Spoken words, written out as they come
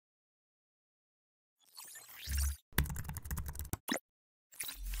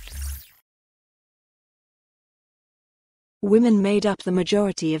Women made up the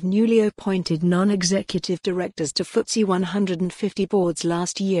majority of newly appointed non-executive directors to FTSE 150 boards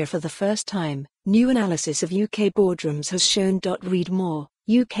last year for the first time. New analysis of UK boardrooms has shown.Read more.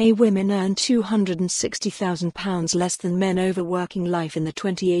 UK women earn £260,000 less than men over working life in the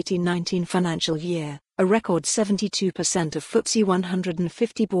 2018-19 financial year. A record 72% of FTSE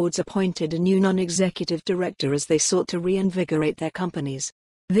 150 boards appointed a new non-executive director as they sought to reinvigorate their companies.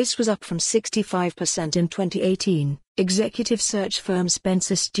 This was up from 65% in 2018, executive search firm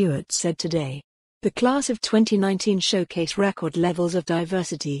Spencer Stuart said today. The class of 2019 showcased record levels of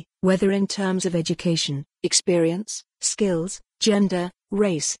diversity, whether in terms of education, experience, skills, gender,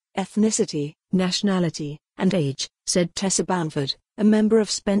 race, ethnicity, nationality, and age, said Tessa Bamford, a member of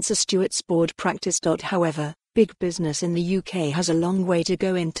Spencer Stuart's board practice.However, big business in the UK has a long way to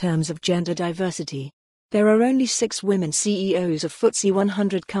go in terms of gender diversity. There are only 6 women CEOs of FTSE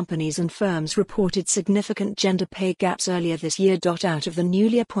 100 companies, and firms reported significant gender pay gaps earlier this year. Out of the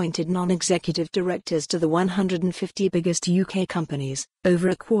newly appointed non-executive directors to the 150 biggest UK companies, over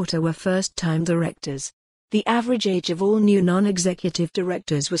a quarter were first-time directors. The average age of all new non-executive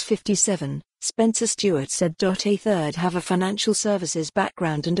directors was 57, Spencer Stuart said. A third have a financial services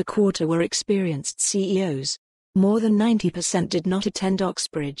background and a quarter were experienced CEOs. More than 90% did not attend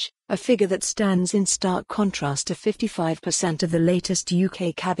Oxbridge, a figure that stands in stark contrast to 55% of the latest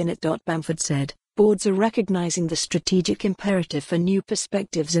UK cabinet.Bamford said. Boards are recognising the strategic imperative for new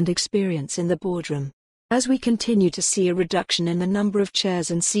perspectives and experience in the boardroom. As we continue to see a reduction in the number of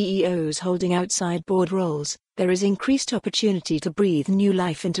chairs and CEOs holding outside board roles, there is increased opportunity to breathe new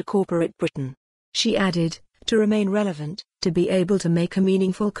life into corporate Britain. She added, to remain relevant, to be able to make a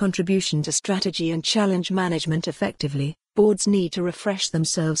meaningful contribution to strategy and challenge management effectively, boards need to refresh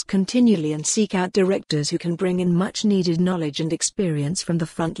themselves continually and seek out directors who can bring in much-needed knowledge and experience from the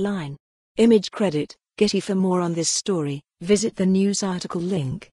front line. Image credit, Getty. For more on this story, visit the news article link.